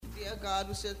Dear God,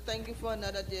 we say thank you for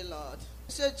another day, Lord.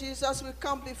 We say, Jesus, we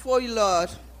come before you, Lord.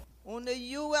 Only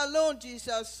you alone,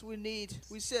 Jesus, we need.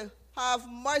 We say, have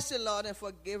mercy, Lord, and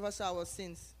forgive us our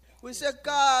sins. We say,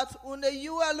 God, only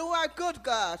you alone are good,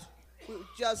 God. We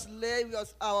just lay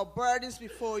our burdens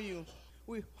before you.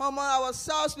 We humble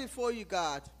ourselves before you,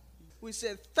 God. We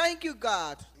say, thank you,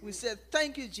 God. We say,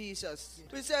 thank you, Jesus.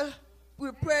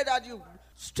 We pray that you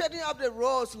straighten up the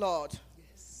roads, Lord.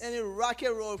 Any rocky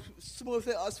road, smooth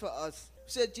it us for us.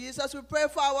 Say, Jesus, we pray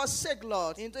for our sick,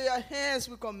 Lord. Into your hands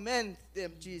we commend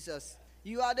them, Jesus.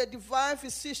 You are the divine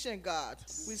physician, God.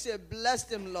 We say, bless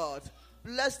them, Lord.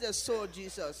 Bless their soul,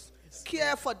 Jesus.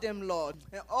 Care for them, Lord.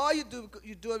 And all you do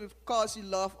it because you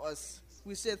love us.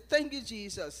 We say, thank you,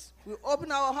 Jesus. We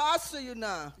open our hearts to you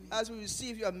now as we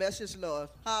receive your message, Lord.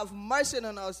 Have mercy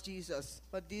on us, Jesus.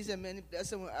 For these and many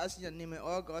blessings we ask in your name, and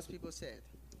all God's people said,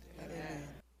 Amen.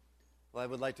 Well, I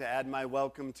would like to add my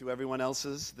welcome to everyone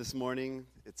else's this morning.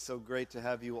 It's so great to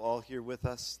have you all here with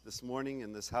us this morning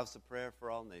in this house of prayer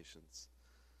for all nations.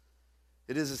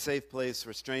 It is a safe place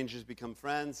where strangers become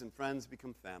friends and friends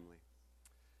become family.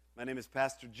 My name is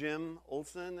Pastor Jim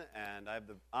Olson, and I have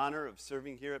the honor of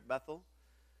serving here at Bethel.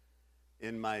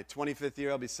 In my 25th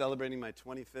year, I'll be celebrating my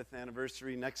 25th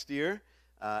anniversary next year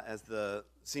as the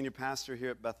senior pastor here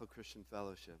at Bethel Christian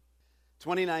Fellowship.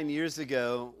 29 years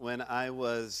ago, when I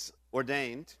was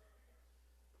ordained,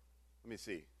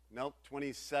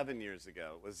 27 years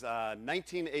ago. It was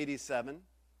 1987,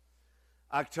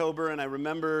 October, and I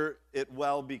remember it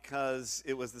well because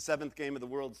it was the 7th game of the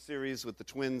World Series with the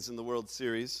Twins in the World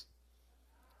Series.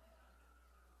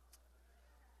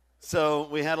 So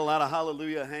we had a lot of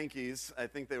hallelujah hankies. I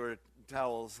think they were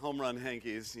towels, home run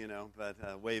hankies,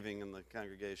 but waving in the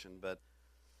congregation. But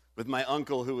with my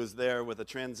uncle who was there with a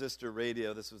transistor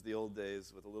radio, this was the old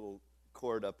days, with a little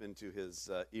cord up into his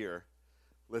ear,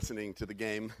 listening to the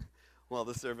game while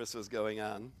the service was going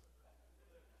on.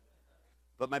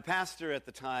 But my pastor at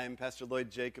the time, Pastor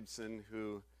Lloyd Jacobson,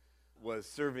 who was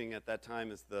serving at that time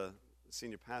as the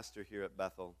senior pastor here at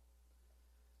Bethel,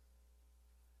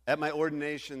 at my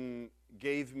ordination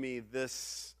gave me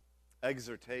this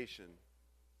exhortation.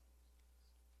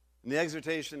 And the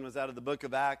exhortation was out of the book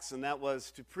of Acts, and that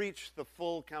was to preach the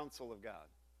full counsel of God.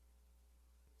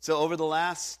 So over the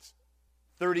last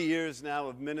 30 years now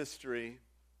of ministry,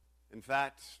 in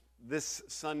fact, this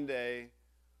Sunday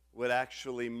would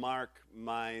actually mark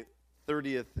my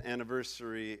 30th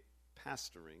anniversary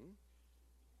pastoring,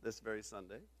 this very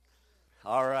Sunday.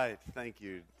 All right, thank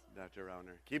you, Dr.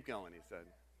 Rauner. Keep going, he said.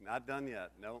 Not done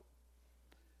yet, no.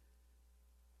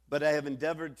 But I have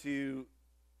endeavored to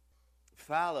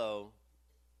follow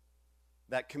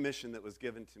that commission that was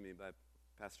given to me by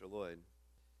Pastor Lloyd.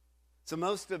 So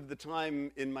most of the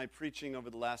time in my preaching over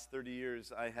the last 30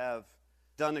 years, I have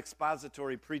done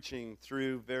expository preaching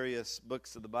through various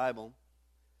books of the Bible.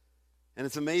 And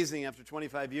it's amazing, after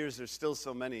 25 years, there's still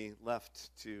so many left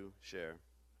to share.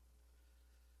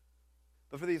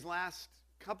 But for these last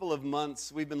couple of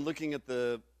months, we've been looking at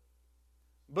the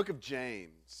book of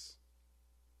James.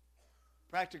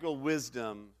 Practical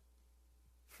wisdom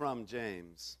from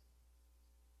James.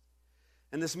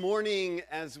 And this morning,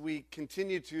 as we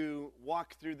continue to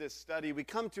walk through this study, we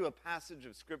come to a passage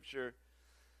of Scripture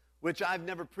which I've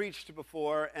never preached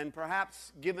before, and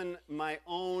perhaps given my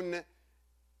own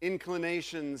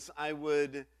inclinations, I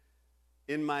would,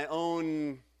 in my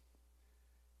own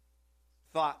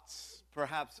thoughts,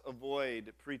 perhaps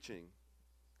avoid preaching.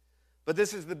 But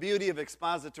this is the beauty of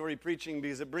expository preaching,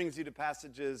 because it brings you to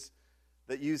passages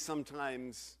that you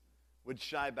sometimes would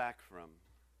shy back from.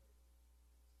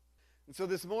 And so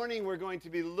this morning we're going to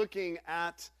be looking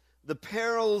at the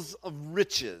perils of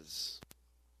riches.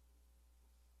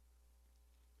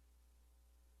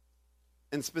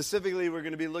 And specifically, we're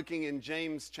going to be looking in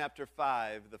James chapter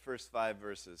 5, the first 5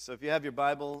 verses. So if you have your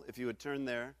Bible, if you would turn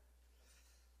there.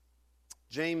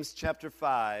 James chapter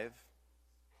 5.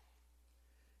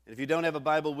 And if you don't have a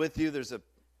Bible with you, there's a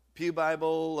pew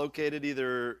Bible located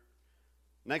either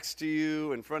next to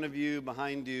you, in front of you,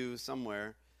 behind you,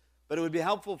 somewhere. But it would be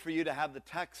helpful for you to have the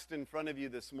text in front of you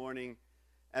this morning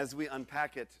as we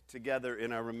unpack it together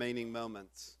in our remaining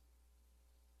moments.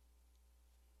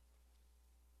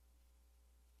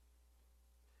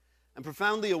 I'm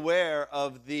profoundly aware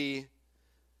of the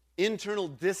internal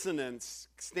dissonance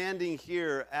standing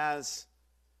here as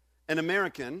an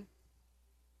American.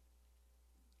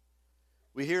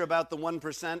 We hear about the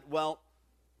 1%. Well,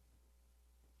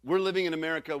 we're living in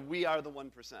America. We are the 1%.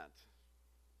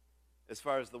 As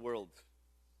far as the world,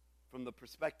 from the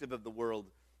perspective of the world,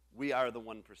 we are the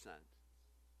 1%.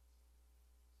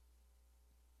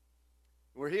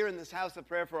 We're here in this house of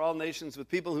prayer for all nations with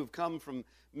people who've come from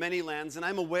many lands, and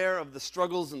I'm aware of the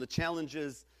struggles and the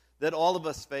challenges that all of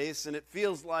us face, and it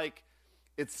feels like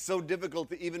it's so difficult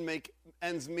to even make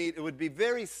ends meet. It would be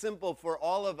very simple for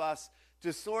all of us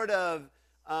to sort of,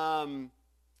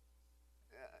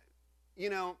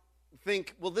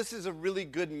 think, well, this is a really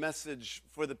good message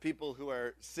for the people who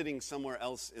are sitting somewhere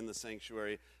else in the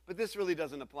sanctuary, but this really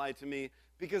doesn't apply to me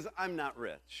because I'm not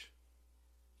rich.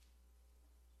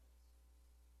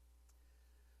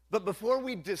 But before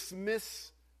we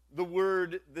dismiss the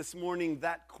word this morning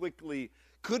that quickly,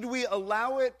 could we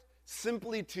allow it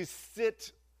simply to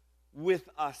sit with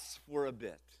us for a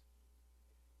bit?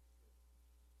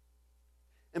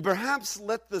 And perhaps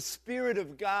let the Spirit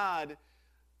of God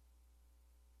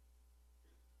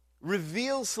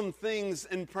reveal some things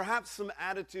and perhaps some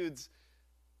attitudes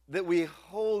that we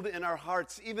hold in our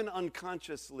hearts, even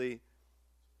unconsciously,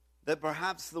 that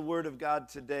perhaps the Word of God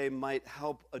today might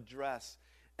help address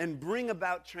and bring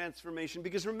about transformation.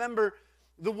 Because remember,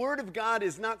 the Word of God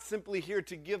is not simply here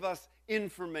to give us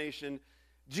information.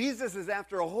 Jesus is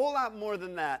after a whole lot more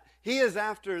than that. He is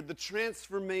after the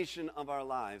transformation of our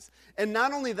lives. And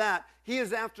not only that, He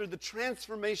is after the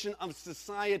transformation of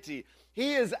society.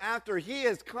 He has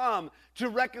come to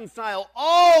reconcile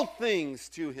all things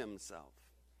to Himself,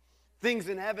 things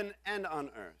in heaven and on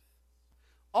earth,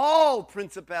 all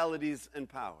principalities and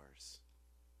powers,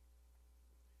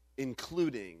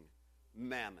 including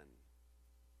mammon.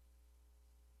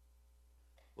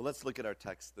 Well, let's look at our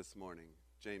text this morning,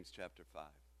 James chapter 5.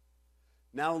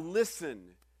 Now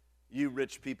listen, you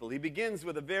rich people. He begins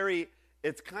with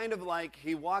it's kind of like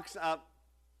he walks up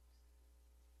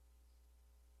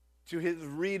to his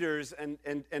readers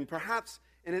and perhaps,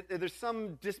 there's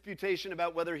some disputation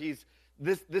about whether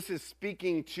this is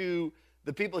speaking to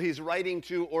the people he's writing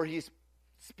to, or he's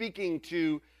speaking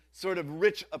to sort of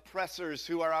rich oppressors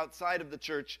who are outside of the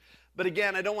church. But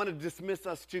again, I don't want to dismiss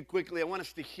us too quickly. I want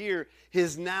us to hear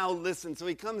his now listen. So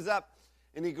he comes up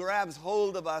and he grabs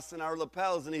hold of us in our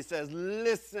lapels and he says,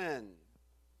 listen.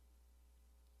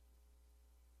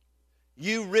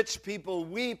 You rich people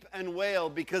weep and wail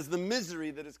because the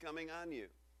misery that is coming on you.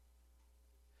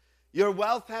 Your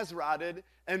wealth has rotted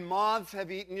and moths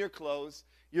have eaten your clothes.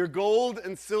 Your gold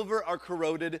and silver are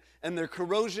corroded, and their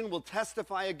corrosion will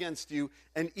testify against you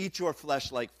and eat your flesh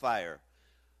like fire.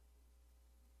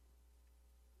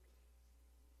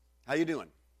 How you doing?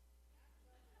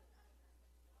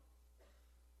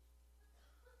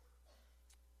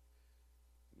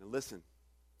 Now listen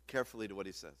carefully to what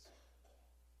he says.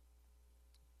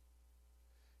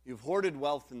 You've hoarded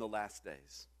wealth in the last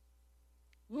days.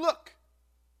 Look!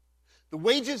 The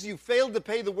wages you failed to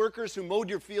pay the workers who mowed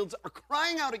your fields are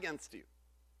crying out against you.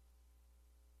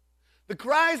 The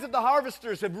cries of the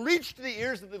harvesters have reached the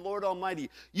ears of the Lord Almighty.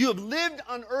 You have lived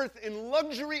on earth in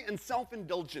luxury and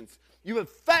self-indulgence. You have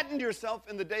fattened yourself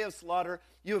in the day of slaughter.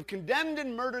 You have condemned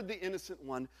and murdered the innocent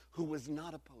one who was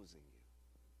not opposing you.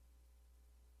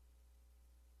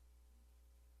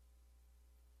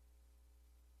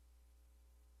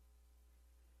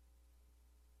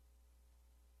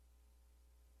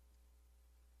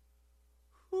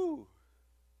 Whew.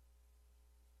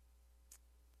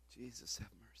 Jesus, have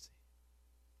mercy.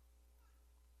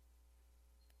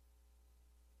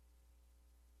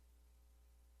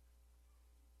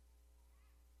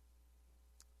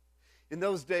 In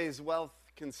those days, wealth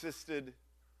consisted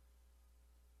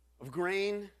of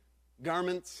grain,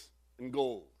 garments, and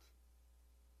gold.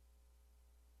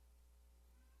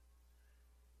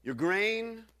 Your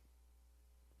grain,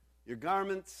 your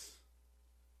garments,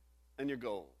 and your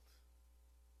gold.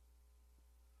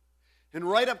 And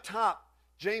right up top,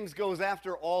 James goes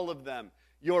after all of them.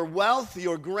 Your wealth,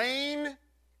 your grain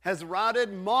has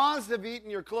rotted, moths have eaten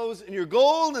your clothes, and your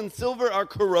gold and silver are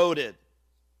corroded.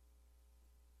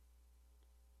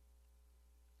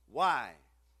 Why?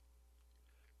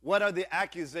 What are the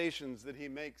accusations that he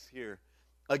makes here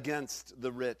against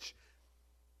the rich?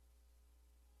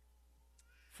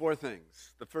 4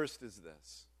 things. The first is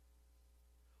this: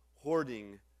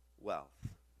 hoarding wealth.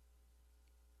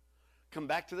 Come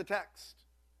back to the text.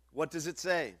 What does it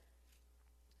say?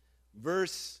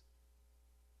 Verse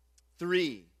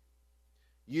 3.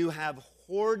 You have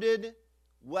hoarded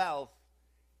wealth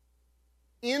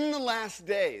in the last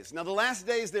days. Now, the last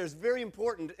days there is very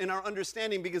important in our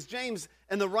understanding, because James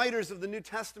and the writers of the New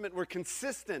Testament were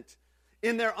consistent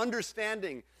in their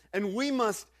understanding. And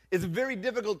it's very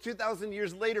difficult 2,000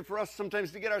 years later for us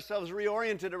sometimes to get ourselves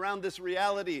reoriented around this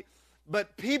reality.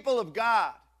 But people of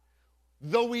God,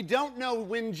 though we don't know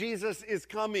when Jesus is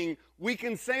coming, we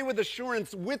can say with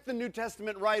assurance with the New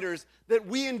Testament writers that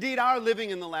we indeed are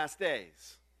living in the last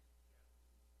days.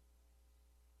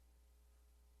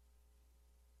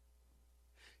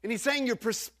 And he's saying your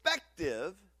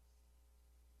perspective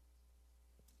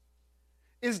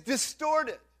is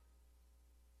distorted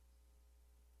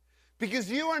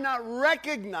because you are not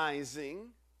recognizing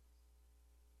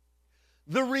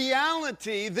the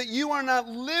reality that you are not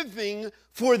living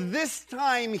for this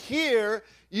time here,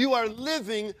 you are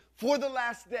living for the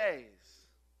last days.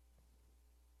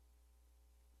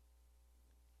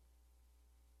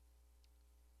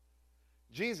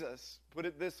 Jesus put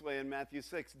it this way in Matthew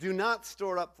 6, do not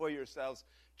store up for yourselves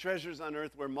treasures on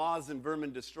earth where moths and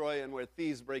vermin destroy and where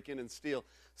thieves break in and steal.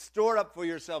 Store up for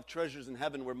yourself treasures in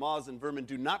heaven where moths and vermin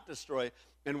do not destroy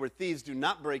and where thieves do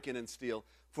not break in and steal.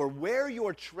 For where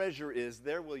your treasure is,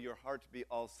 there will your heart be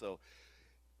also.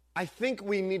 I think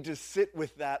we need to sit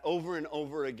with that over and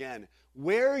over again.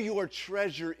 Where your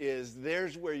treasure is,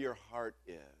 there's where your heart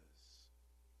is.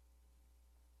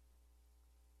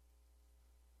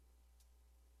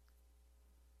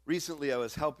 Recently, I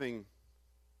was helping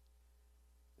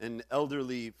an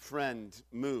elderly friend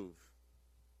move.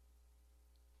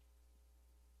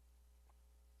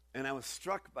 And I was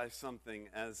struck by something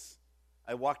as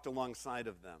I walked alongside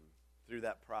of them through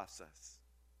that process.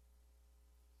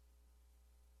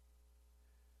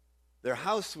 Their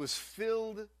house was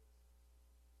filled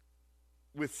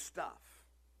with stuff.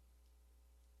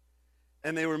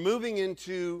 And they were moving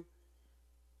into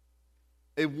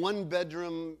a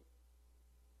one-bedroom,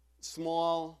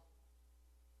 small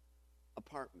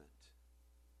apartment.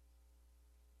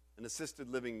 An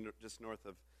assisted living just north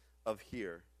of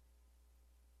here.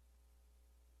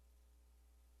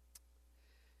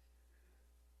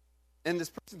 And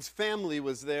this person's family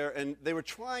was there, and they were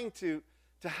trying to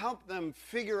help them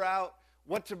figure out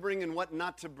what to bring and what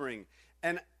not to bring.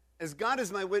 And as God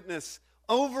is my witness,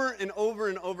 over and over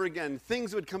and over again,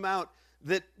 things would come out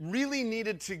that really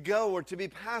needed to go or to be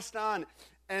passed on.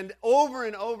 And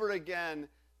over again,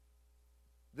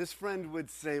 this friend would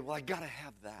say, well, I got to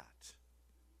have that.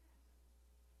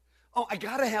 Oh, I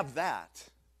got to have that.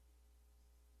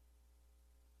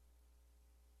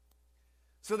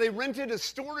 So they rented a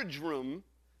storage room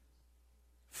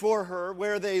for her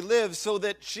where they live so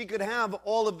that she could have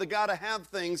all of the gotta-have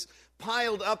things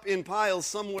piled up in piles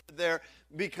somewhere there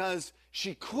because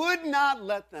she could not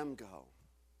let them go.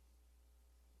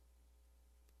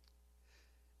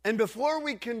 And before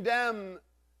we condemn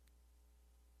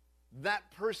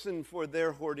that person for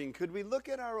their hoarding, could we look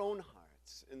at our own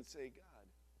hearts and say, God,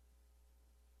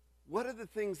 what are the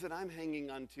things that I'm hanging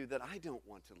on to that I don't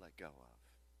want to let go of?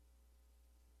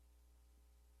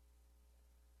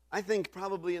 I think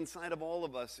probably inside of all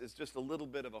of us is just a little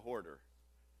bit of a hoarder.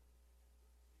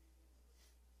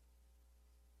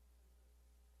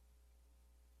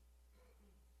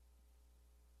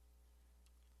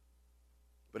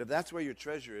 But if that's where your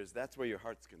treasure is, that's where your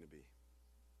heart's going to be.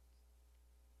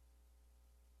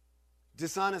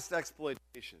 Dishonest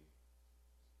exploitation.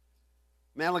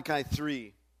 Malachi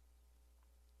 3.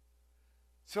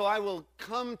 So I will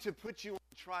come to put you on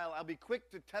trial. I'll be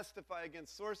quick to testify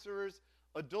against sorcerers,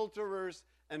 adulterers,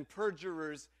 and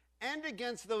perjurers, and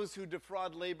against those who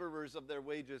defraud laborers of their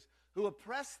wages, who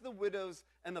oppress the widows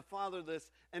and the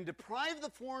fatherless, and deprive the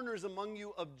foreigners among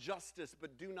you of justice,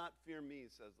 but do not fear me,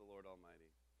 says the Lord Almighty.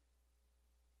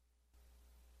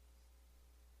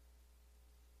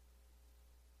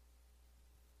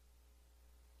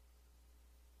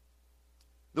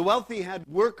 The wealthy had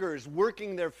workers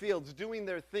working their fields, doing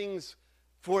their things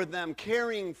for them,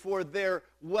 caring for their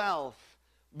wealth.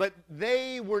 But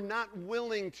they were not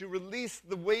willing to release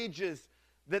the wages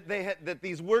that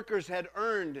these workers had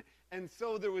earned. And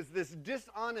so there was this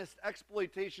dishonest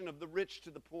exploitation of the rich to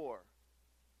the poor.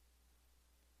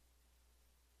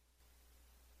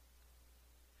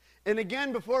 And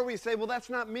again, before we say, well, that's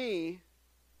not me,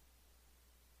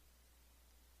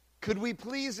 could we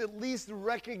please at least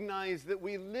recognize that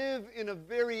we live in a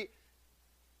very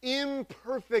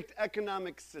imperfect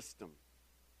economic system?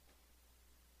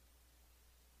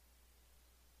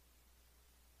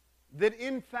 That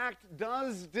in fact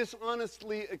does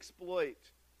dishonestly exploit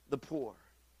the poor.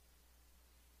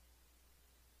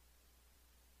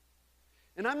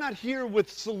 And I'm not here with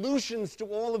solutions to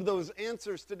all of those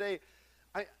answers today.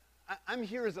 I'm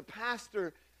here as a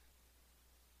pastor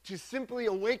to simply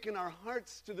awaken our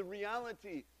hearts to the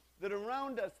reality that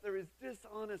around us there is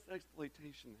dishonest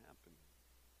exploitation happening.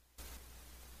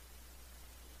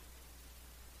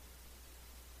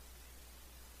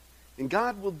 And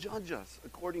God will judge us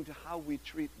according to how we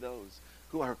treat those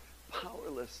who are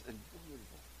powerless and vulnerable.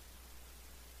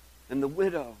 And the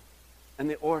widow and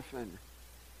the orphan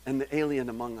and the alien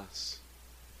among us.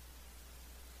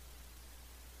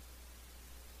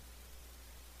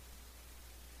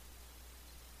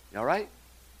 You all right?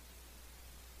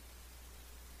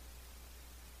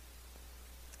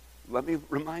 let me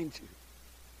remind you,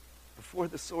 before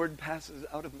the sword passes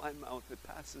out of my mouth, it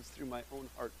passes through my own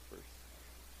heart first.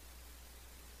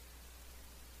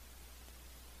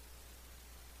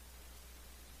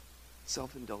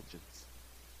 Self-indulgence.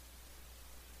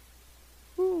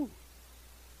 Woo.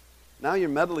 Now you're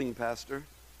meddling, Pastor.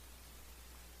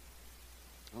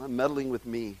 Well, I'm meddling with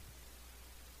me.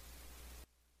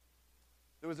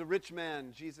 There was a rich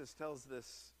man, Jesus tells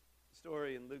this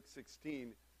story in Luke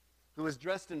 16, who was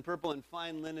dressed in purple and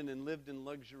fine linen and lived in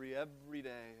luxury every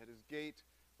day. At his gate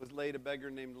was laid a beggar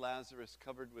named Lazarus,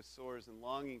 covered with sores and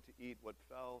longing to eat what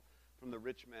fell from the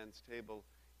rich man's table.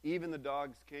 Even the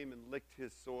dogs came and licked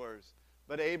his sores.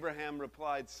 But Abraham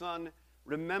replied, Son,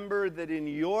 remember that in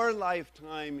your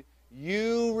lifetime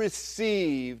you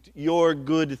received your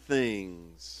good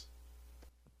things,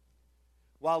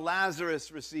 while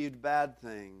Lazarus received bad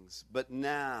things. But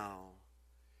now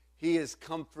he is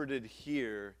comforted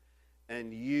here,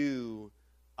 and you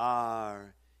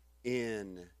are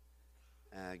in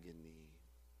agony.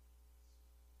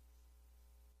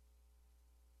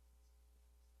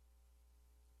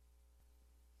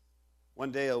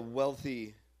 One day, a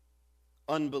wealthy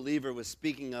unbeliever was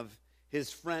speaking of his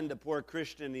friend, a poor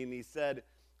Christian, and he said,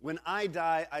 when I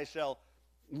die, I shall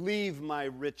leave my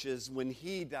riches. When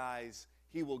he dies,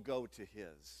 he will go to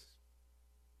his.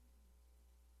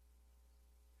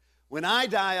 When I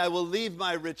die, I will leave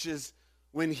my riches.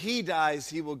 When he dies,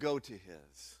 he will go to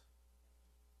his.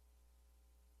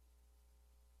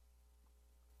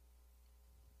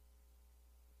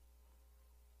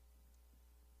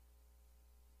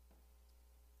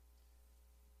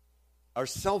 Our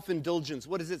self-indulgence,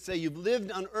 what does it say? You've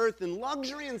lived on earth in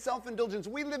luxury and self-indulgence.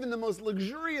 We live in the most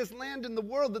luxurious land in the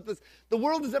world that the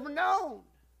world has ever known.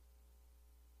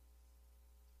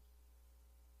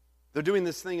 They're doing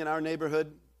this thing in our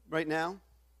neighborhood right now.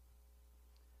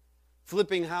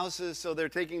 Flipping houses, so they're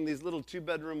taking these little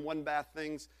 2-bedroom, 1-bath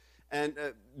things and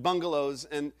bungalows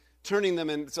and turning them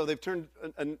in. So they've turned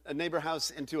a neighbor house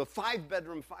into a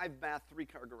 5-bedroom, 5-bath,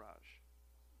 3-car garage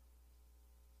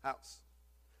house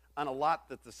on a lot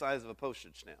that's the size of a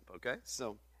postage stamp, okay?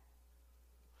 So,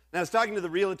 now I was talking to the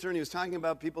realtor, and he was talking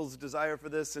about people's desire for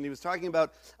this, and he was talking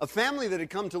about a family that had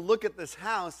come to look at this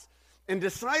house and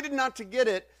decided not to get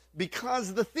it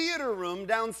because the theater room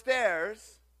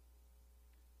downstairs,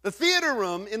 the theater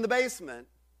room in the basement,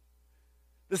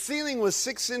 the ceiling was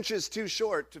 6 inches too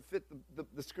short to fit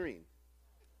the screen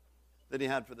that he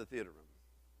had for the theater room.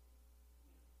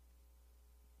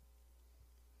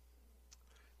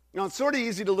 Now, it's sort of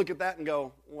easy to look at that and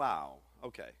go, wow,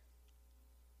 okay.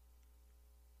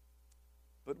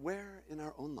 But where in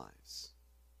our own lives?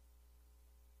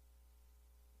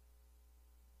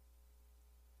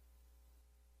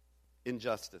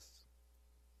 Injustice.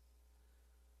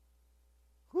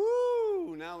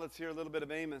 Whoo! Now let's hear a little bit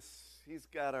of Amos. He's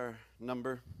got our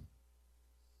number.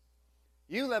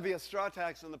 You levy a straw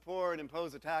tax on the poor and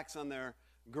impose a tax on their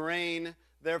grain.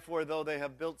 Therefore, though you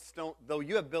have built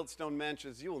stone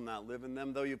mansions, you will not live in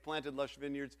them. Though you've planted lush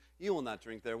vineyards, you will not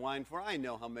drink their wine. For I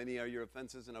know how many are your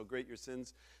offenses and how great your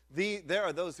sins. There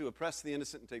are those who oppress the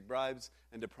innocent and take bribes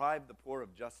and deprive the poor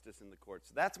of justice in the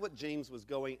courts. That's what James was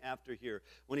going after here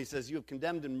when he says, you have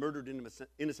condemned and murdered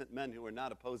innocent men who are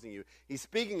not opposing you. He's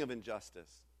speaking of injustice.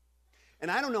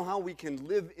 And I don't know how we can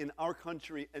live in our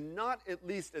country and not at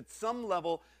least at some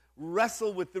level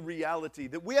wrestle with the reality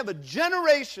that we have a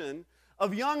generation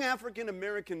of young African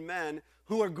American men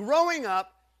who are growing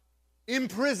up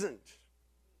imprisoned.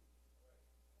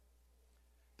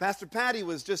 Pastor Patty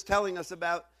was just telling us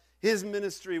about his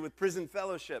ministry with Prison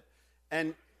Fellowship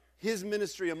and his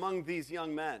ministry among these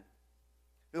young men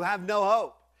who have no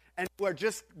hope and who are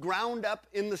just ground up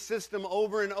in the system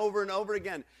over and over and over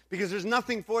again because there's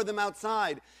nothing for them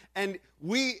outside. And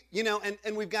we've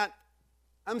got,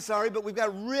 I'm sorry, but we've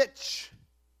got rich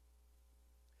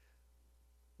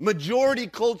majority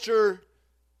culture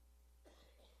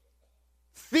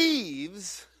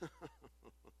thieves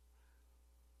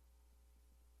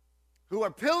who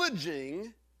are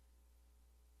pillaging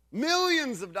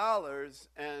millions of dollars,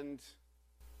 and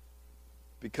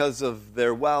because of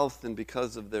their wealth and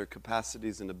because of their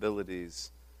capacities and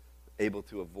abilities, able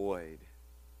to avoid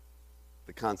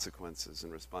the consequences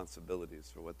and responsibilities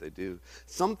for what they do.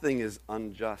 Something is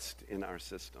unjust in our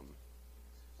system.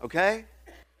 Okay?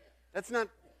 That's not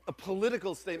a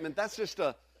political statement. That's just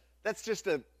a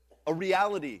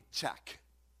reality check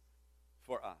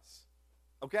for us.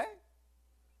 Okay?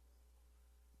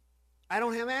 I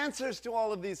don't have answers to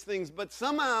all of these things, but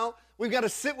somehow we've got to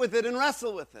sit with it and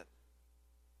wrestle with it.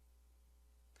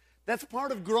 That's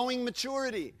part of growing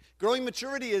maturity. Growing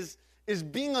maturity is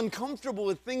being uncomfortable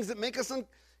with things that make us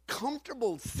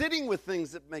comfortable sitting with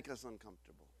things that make us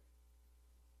uncomfortable.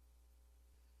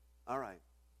 All right.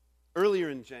 Earlier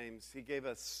in James, he gave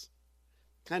us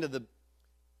kind of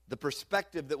the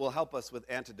perspective that will help us with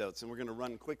antidotes, and we're going to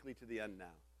run quickly to the end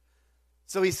now.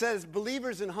 So he says,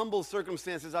 believers in humble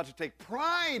circumstances ought to take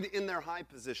pride in their high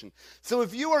position. So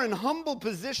if you are in humble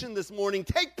position this morning,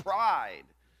 take pride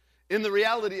in the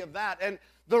reality of that. And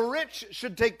the rich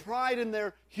should take pride in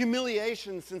their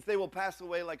humiliation, since they will pass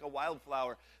away like a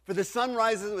wildflower. For the sun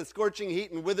rises with scorching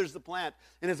heat and withers the plant,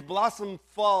 and its blossom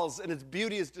falls, and its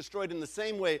beauty is destroyed. In the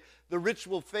same way, the rich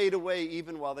will fade away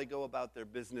even while they go about their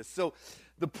business. So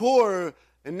the poor,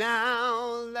 and now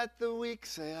let the weak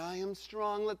say, I am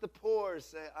strong. Let the poor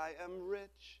say, I am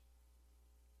rich.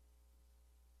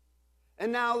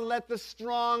 And now let the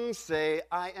strong say,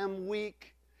 I am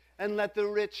weak. And let the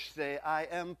rich say, I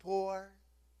am poor.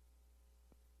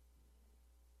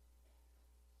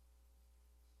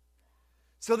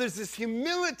 So there's this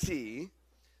humility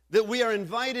that we are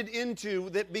invited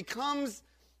into that becomes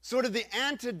sort of the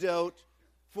antidote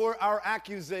for our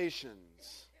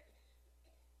accusations.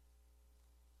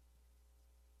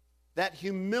 That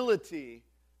humility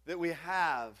that we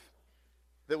have,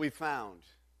 that we found.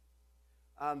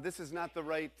 This is not the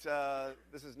right,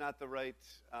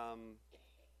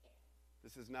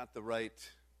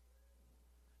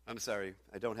 I'm sorry,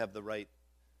 I don't have the right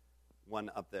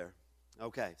one up there.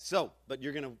 Okay, so, but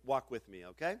you're going to walk with me,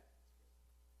 okay?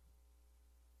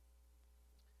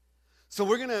 So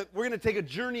we're going to take a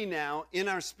journey now in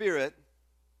our spirit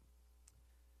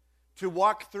to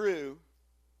walk through,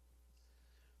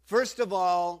 first of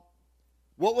all,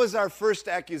 what was our first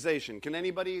accusation? Can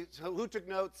anybody who took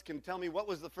notes can tell me what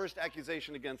was the first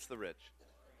accusation against the rich?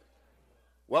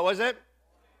 What was it?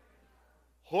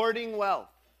 Hoarding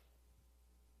wealth.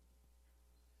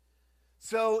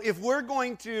 So if we're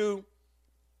going to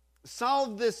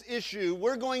solve this issue,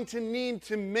 we're going to need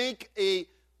to make a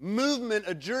movement,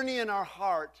 a journey in our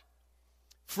heart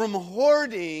from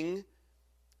hoarding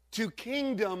to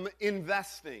kingdom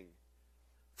investing.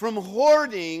 From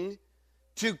hoarding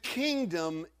to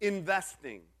kingdom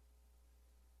investing.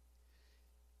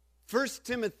 1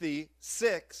 Timothy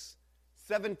 6,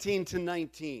 17 to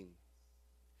 19.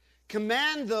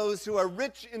 Command those who are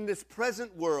rich in this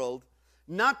present world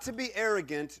not to be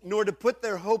arrogant, nor to put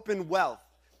their hope in wealth,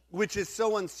 which is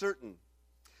so uncertain,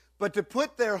 but to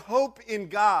put their hope in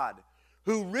God,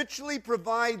 who richly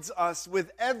provides us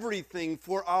with everything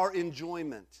for our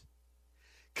enjoyment.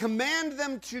 Command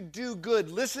them to do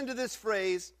good. Listen to this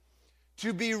phrase,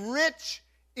 to be rich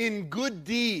in good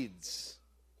deeds,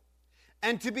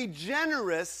 and to be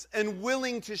generous and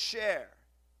willing to share.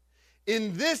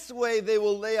 In this way they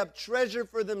will lay up treasure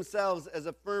for themselves as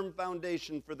a firm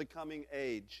foundation for the coming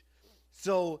age,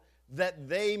 so that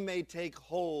they may take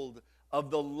hold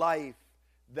of the life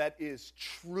that is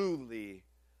truly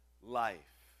life.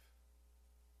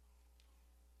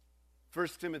 1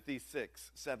 Timothy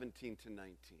 6, 17 to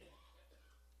 19.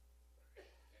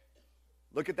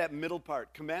 Look at that middle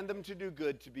part. Command them to do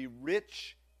good, to be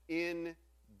rich in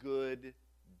good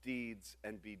deeds,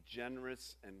 and be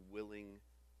generous and willing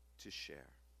to share.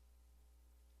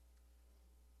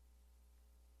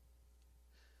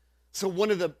 So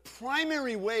one of the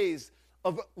primary ways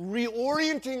of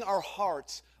reorienting our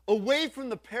hearts away from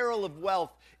the peril of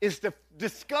wealth is to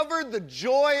discover the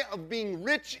joy of being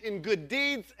rich in good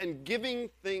deeds and giving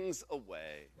things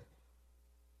away.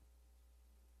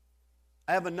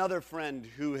 I have another friend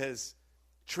who is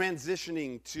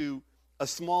transitioning to a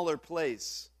smaller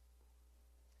place.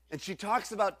 And she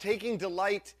talks about taking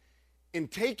delight in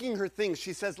taking her things.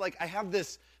 She says, like, I have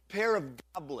this pair of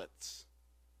goblets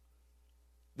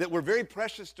that were very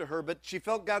precious to her, but she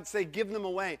felt God say, give them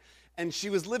away. And she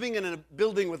was living in a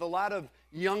building with a lot of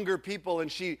younger people, and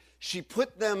she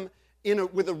put them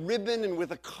with a ribbon and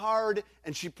with a card,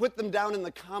 and she put them down in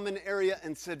the common area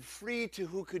and said, free to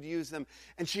who could use them.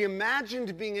 And she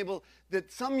imagined being able,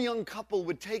 that some young couple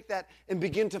would take that and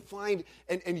begin to find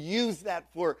and use that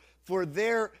for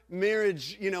their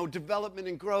marriage, development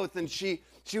and growth. And she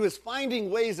was finding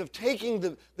ways of taking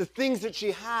the things that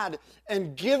she had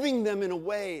and giving them in a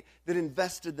way that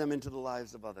invested them into the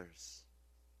lives of others.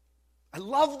 I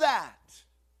love that.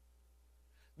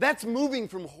 That's moving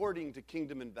from hoarding to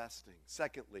kingdom investing.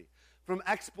 Secondly, from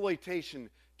exploitation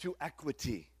to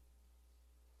equity.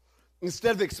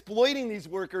 Instead of exploiting these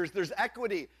workers, there's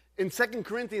equity. In 2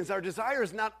 Corinthians, our desire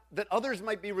is not that others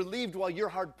might be relieved while you're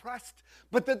hard-pressed,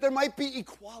 but that there might be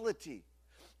equality.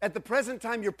 At the present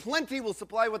time, your plenty will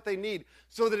supply what they need,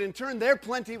 so that in turn their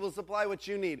plenty will supply what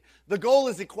you need. The goal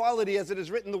is equality, as it is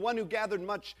written, the one who gathered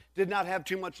much did not have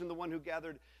too much, and the one who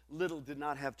gathered little did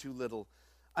not have too little.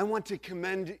 I want to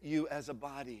commend you as a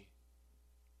body.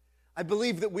 I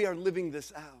believe that we are living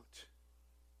this out.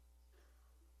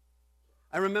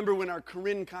 I remember when our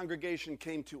Corinne congregation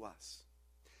came to us.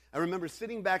 I remember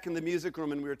sitting back in the music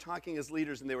room and we were talking as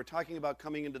leaders and they were talking about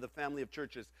coming into the family of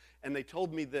churches, and they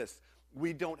told me this: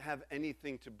 we don't have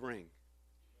anything to bring.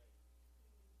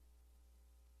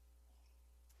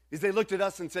 Because they looked at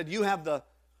us and said, you have the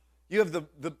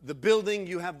building,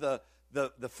 you have the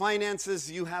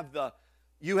finances, you have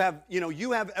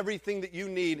everything that you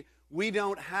need. We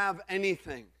don't have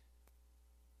anything.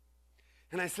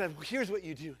 And I said, well, here's what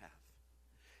you do have.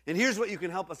 And here's what you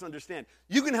can help us understand.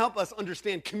 You can help us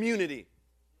understand community.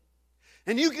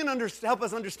 And you can help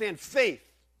us understand faith.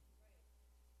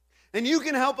 And you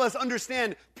can help us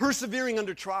understand persevering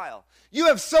under trial. You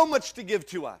have so much to give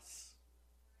to us.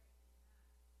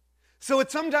 So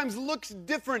it sometimes looks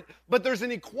different, but there's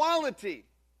an equality.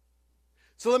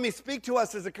 So let me speak to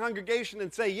us as a congregation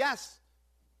and say, yes,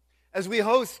 as we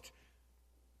host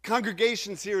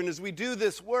congregations here and as we do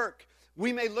this work,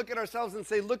 we may look at ourselves and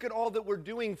say, look at all that we're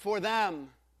doing for them.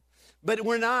 But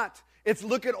we're not. It's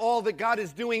look at all that God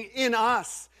is doing in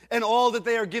us and all that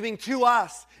they are giving to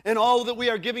us and all that we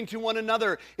are giving to one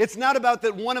another. It's not about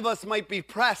that one of us might be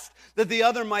pressed, that the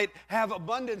other might have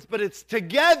abundance, but it's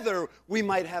together we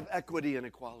might have equity and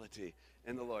equality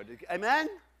in the Lord. Amen?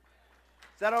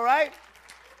 Is that all right?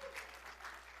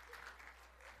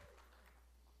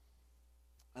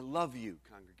 I love you,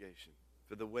 congregation,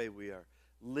 for the way we are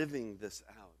living this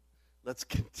out. Let's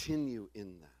continue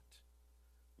in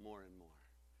that more and more,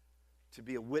 to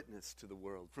be a witness to the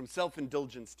world, from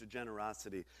self-indulgence to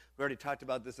generosity. We already talked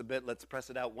about this a bit. Let's press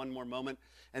it out one more moment.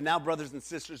 And now, brothers and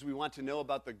sisters, we want to know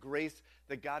about the grace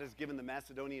that God has given the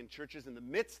Macedonian churches in the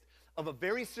midst of a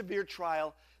very severe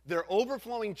trial. Their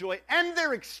overflowing joy and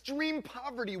their extreme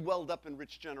poverty welled up in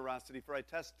rich generosity. For I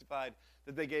testified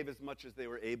that they gave as much as they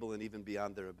were able and even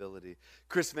beyond their ability.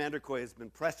 Chris Vanderkoy has been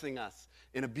pressing us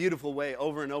in a beautiful way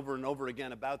over and over and over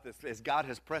again about this, as God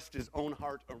has pressed his own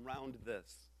heart around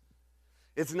this.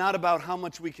 It's not about how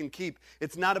much we can keep.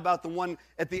 It's not about the one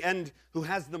at the end who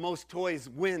has the most toys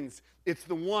wins. It's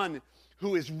the one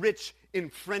who is rich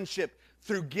in friendship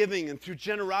through giving and through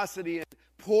generosity and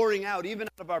pouring out, even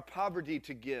out of our poverty,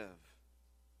 to give.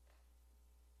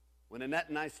 When Annette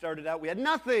and I started out, we had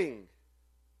nothing.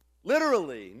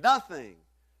 Literally nothing.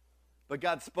 But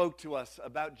God spoke to us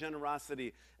about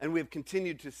generosity, and we have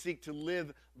continued to seek to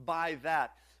live by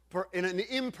that in an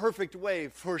imperfect way,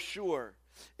 for sure.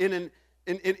 In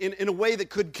a way that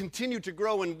could continue to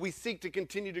grow, and we seek to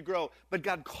continue to grow. But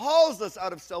God calls us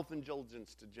out of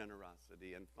self-indulgence to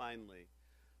generosity, and finally,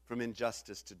 from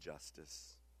injustice to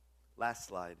justice. Last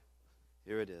slide.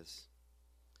 Here it is.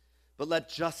 But let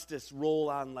justice roll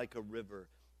on like a river,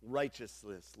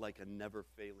 righteousness like a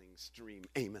never-failing stream.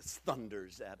 Amos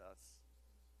thunders at us.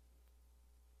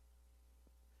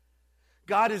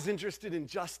 God is interested in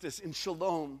justice, in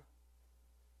shalom.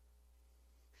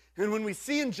 And when we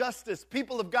see injustice,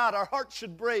 people of God, our hearts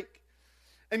should break.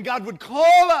 And God would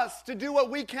call us to do what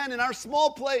we can in our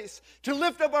small place, to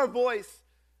lift up our voice,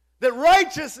 that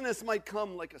righteousness might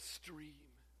come like a stream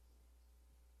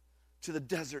to the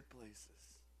desert places,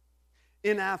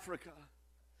 in Africa,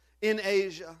 in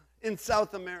Asia, in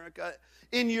South America,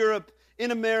 in Europe, in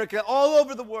America, all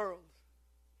over the world.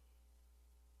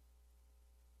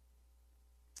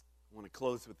 I want to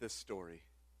close with this story.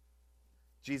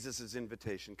 Jesus'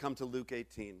 invitation. Come to Luke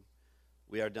 18.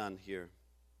 We are done here.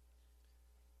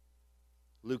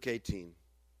 Luke 18.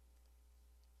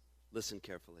 Listen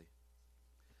carefully.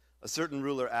 A certain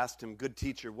ruler asked him, "Good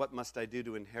teacher, what must I do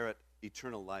to inherit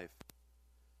eternal life?"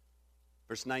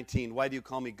 Verse 19, "Why do you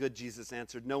call me good?" Jesus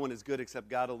answered, "No one is good except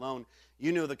God alone.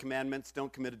 You know the commandments.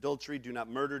 Don't commit adultery, do not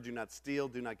murder, do not steal,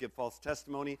 do not give false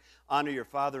testimony, honor your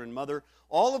father and mother.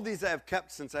 All of these I have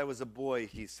kept since I was a boy,"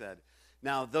 he said.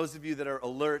 Now, those of you that are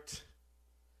alert,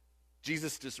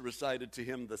 Jesus just recited to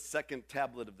him the second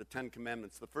tablet of the 10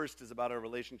 Commandments. The first is about our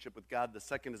relationship with God. The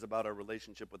second is about our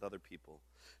relationship with other people.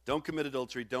 Don't commit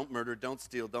adultery, don't murder, don't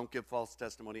steal, don't give false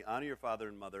testimony, honor your father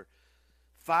and mother.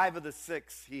 5 of the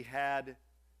 6 he had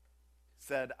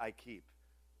said, "I keep."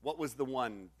 What was the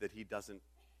one that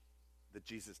that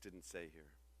Jesus didn't say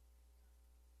here?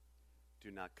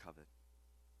 Do not covet.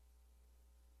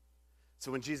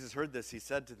 So when Jesus heard this, he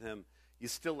said to them, "You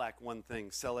still lack one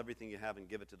thing. Sell everything you have and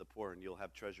give it to the poor, and you'll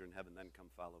have treasure in heaven. Then come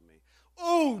follow me."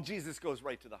 Oh, Jesus goes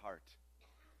right to the heart.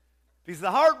 Because the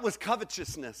heart was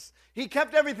covetousness. He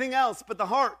kept everything else but the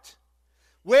heart.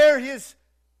 Where his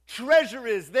treasure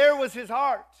is, there was his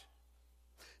heart.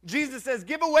 Jesus says,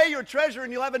 "Give away your treasure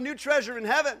and you'll have a new treasure in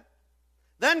heaven."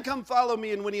 Then come follow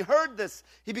me. And when he heard this,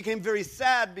 he became very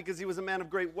sad because he was a man of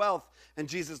great wealth. And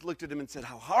Jesus looked at him and said,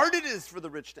 how hard it is for the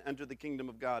rich to enter the kingdom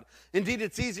of God. Indeed,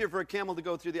 it's easier for a camel to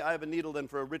go through the eye of a needle than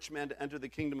for a rich man to enter the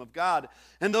kingdom of God.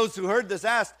 And those who heard this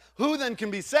asked, who then can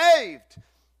be saved?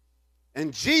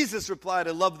 And Jesus replied,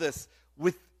 I love this,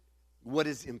 with what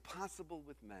is impossible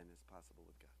with men is possible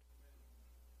with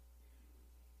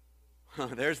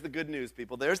God. There's the good news,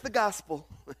 people. There's the gospel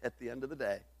at the end of the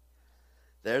day.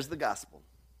 There's the gospel.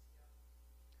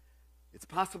 It's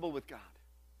possible with God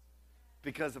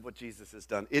because of what Jesus has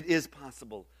done. It is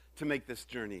possible to make this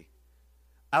journey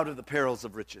out of the perils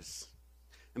of riches.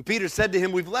 And Peter said to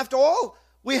him, we've left all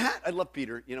we had. I love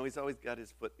Peter. You know, he's always got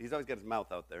his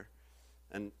mouth out there.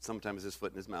 And sometimes his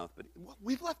foot in his mouth. But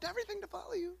we've left everything to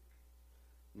follow you.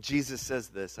 And Jesus says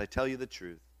this, I tell you the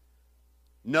truth.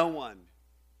 No one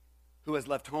who has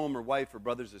left home or wife or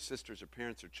brothers or sisters or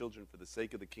parents or children for the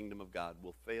sake of the kingdom of God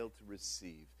will fail to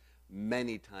receive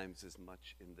many times as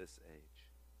much in this age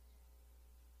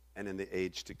and in the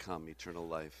age to come, eternal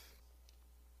life.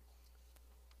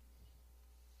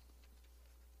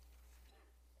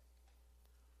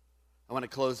 I want to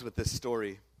close with this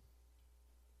story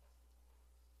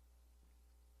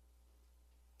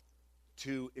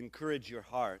to encourage your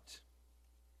heart.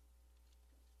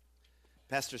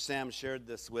 Pastor Sam shared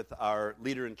this with our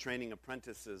leader in training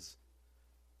apprentices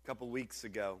a couple weeks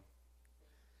ago.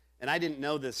 And I didn't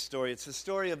know this story. It's the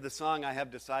story of the song, I Have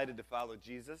Decided to Follow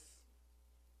Jesus.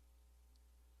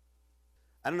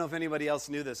 I don't know if anybody else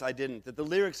knew this. I didn't. That the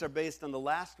lyrics are based on the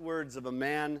last words of a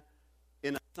man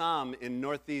in Assam in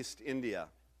northeast India,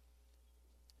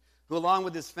 who along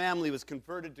with his family was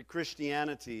converted to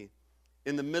Christianity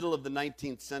in the middle of the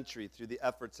 19th century through the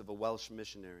efforts of a Welsh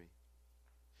missionary.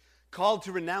 Called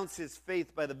to renounce his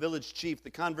faith by the village chief,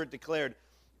 the convert declared,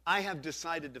 I have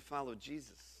decided to follow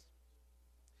Jesus.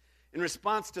 In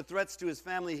response to threats to his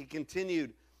family, he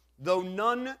continued, though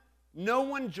no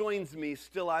one joins me,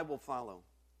 still I will follow.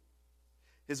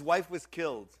 His wife was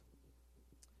killed,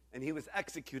 and he was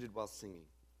executed while singing.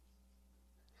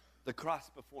 The cross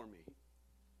before me,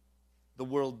 the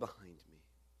world behind me.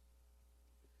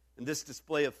 And this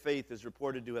display of faith is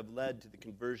reported to have led to the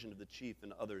conversion of the chief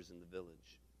and others in the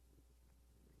village.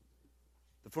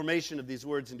 The formation of these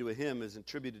words into a hymn is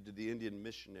attributed to the Indian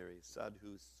missionary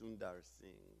Sadhu Sundar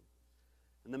Singh.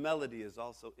 And the melody is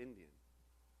also Indian.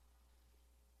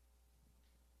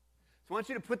 So I want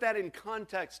you to put that in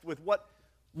context with what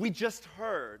we just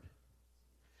heard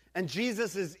and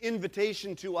Jesus'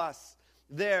 invitation to us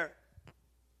there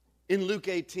in Luke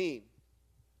 18.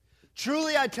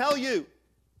 Truly I tell you,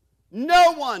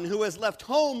 no one who has left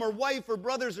home or wife or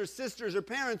brothers or sisters or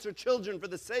parents or children for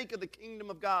the sake of the kingdom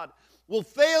of God will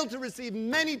fail to receive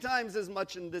many times as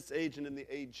much in this age and in the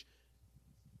age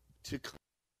to come.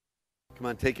 Come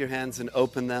on, take your hands and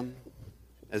open them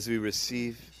as we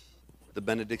receive the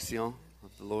benediction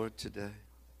of the Lord today.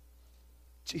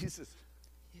 Jesus,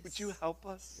 yes. Would you help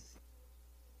us?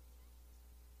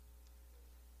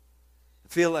 I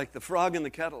feel like the frog in the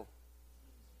kettle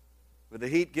with the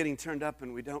heat getting turned up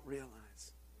and we don't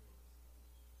realize.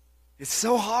 It's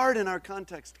so hard in our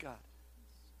context, God,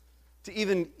 to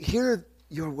even hear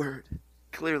your word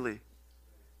clearly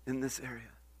in this area.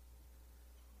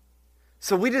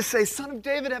 So we just say, Son of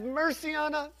David, have mercy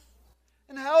on us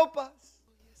and help us.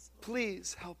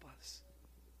 Please help us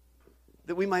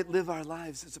that we might live our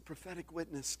lives as a prophetic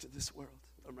witness to this world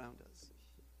around us,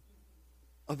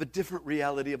 of a different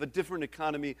reality, of a different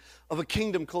economy, of a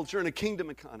kingdom culture and a kingdom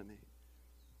economy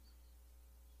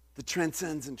that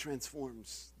transcends and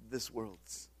transforms this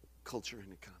world's culture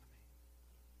and economy.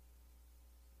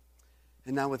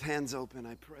 And now with hands open,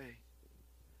 I pray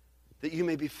that you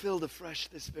may be filled afresh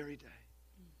this very day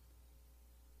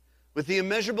with the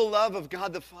immeasurable love of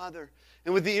God the Father,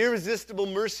 and with the irresistible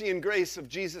mercy and grace of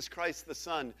Jesus Christ the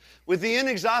Son, with the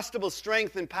inexhaustible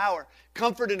strength and power,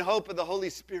 comfort and hope of the Holy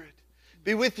Spirit,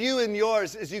 be with you and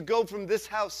yours as you go from this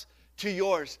house to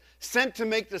yours, sent to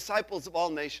make disciples of all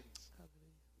nations.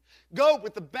 Go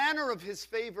with the banner of his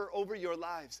favor over your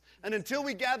lives. And until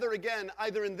we gather again,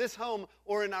 either in this home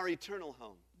or in our eternal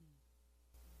home,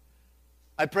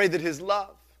 I pray that his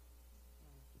love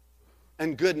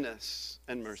and goodness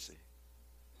and mercy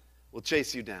will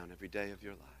chase you down every day of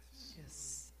your lives.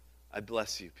 Yes. I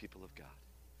bless you, people of God,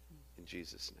 in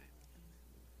Jesus'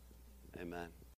 name. Amen.